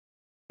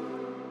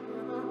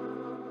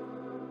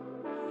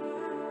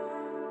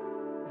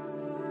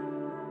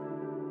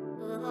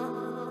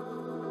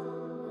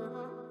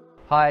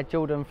Hi,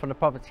 Jordan from the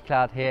Property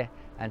Cloud here,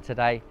 and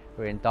today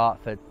we're in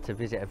Dartford to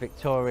visit a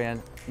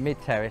Victorian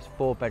mid-terrace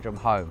 4-bedroom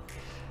home.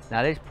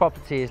 Now this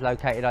property is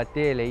located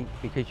ideally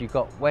because you've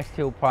got West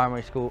Hill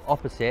Primary School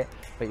opposite,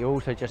 but you're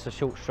also just a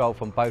short stroll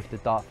from both the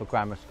Dartford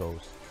Grammar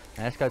Schools.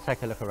 Now let's go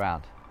take a look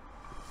around.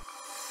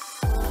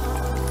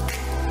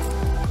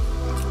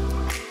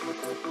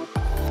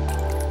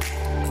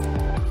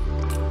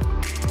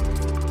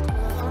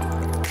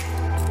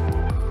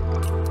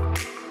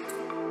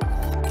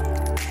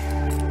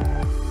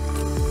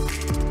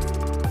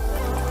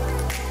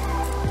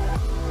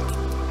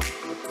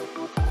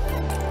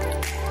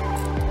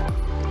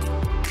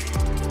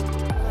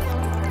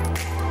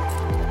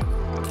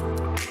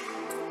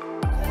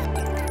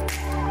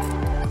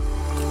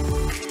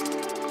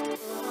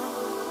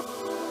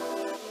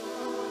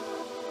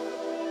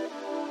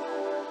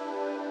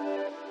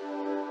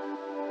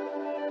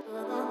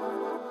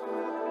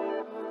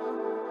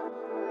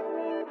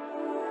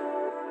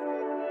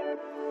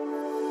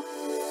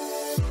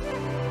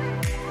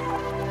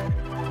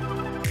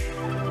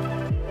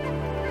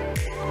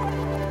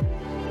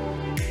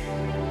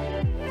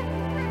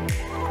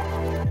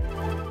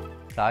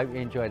 So I hope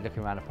you enjoyed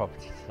looking around the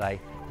property today.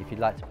 If you'd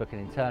like to book an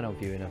internal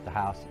viewing of the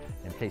house,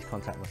 then please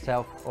contact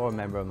myself or a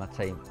member of my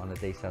team on the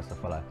details to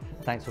follow.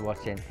 Thanks for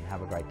watching and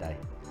have a great day.